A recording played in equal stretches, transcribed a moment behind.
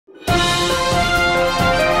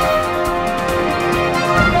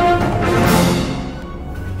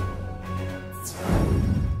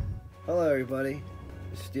everybody?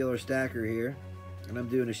 It's Steeler Stacker here, and I'm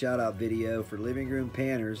doing a shout out video for Livingroom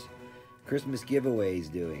PANNER's Christmas giveaway he's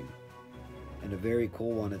doing, and a very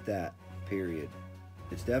cool one at that, period.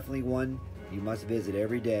 It's definitely one you must visit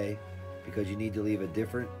every day because you need to leave a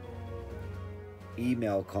different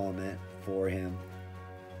email comment for him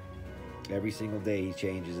every single day. He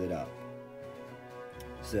changes it up.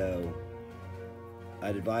 So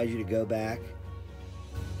I'd advise you to go back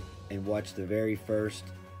and watch the very first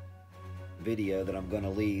video that I'm going to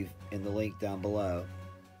leave in the link down below,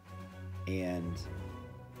 and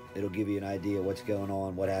it'll give you an idea what's going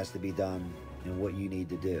on, what has to be done, and what you need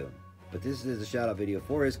to do. But this is a shout out video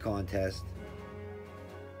for his contest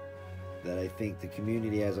that I think the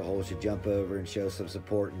community as a whole should jump over and show some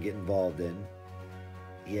support and get involved in.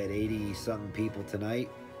 He had 80 something people tonight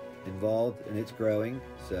involved, and it's growing,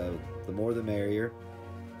 so the more the merrier.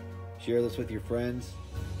 Share this with your friends,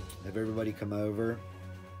 have everybody come over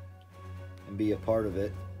and be a part of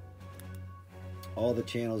it. All the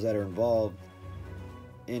channels that are involved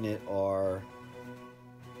in it are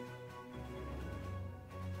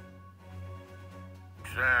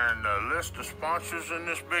and the list of sponsors in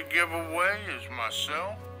this big giveaway is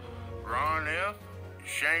myself, Ron F.,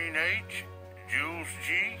 Shane H., Jules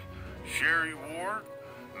G., Sherry Ward,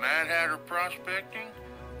 Mad Hatter Prospecting,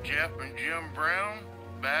 Jeff and Jim Brown,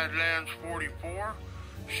 Badlands 44,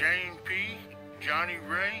 Shane P., Johnny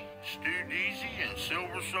Ray, Stu Deasy, and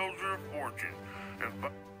Silver Soldier of Fortune.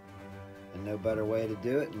 And no better way to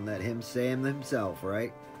do it than let him say them himself,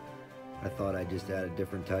 right? I thought I'd just add a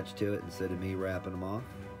different touch to it instead of me rapping them off.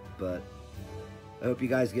 But I hope you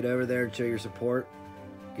guys get over there and show your support.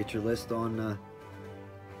 Get your list on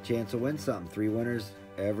chance to win something. 3 winners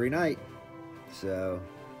every night. So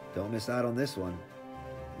don't miss out on this one.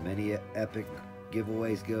 Many epic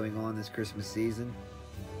giveaways going on this Christmas season.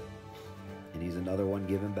 And he's another one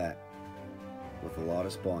giving back with a lot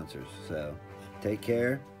of sponsors. So take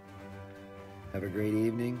care. Have a great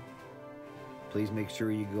evening. Please make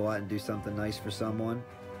sure you go out and do something nice for someone.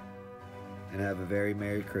 And have a very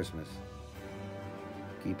Merry Christmas.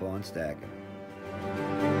 Keep on stacking.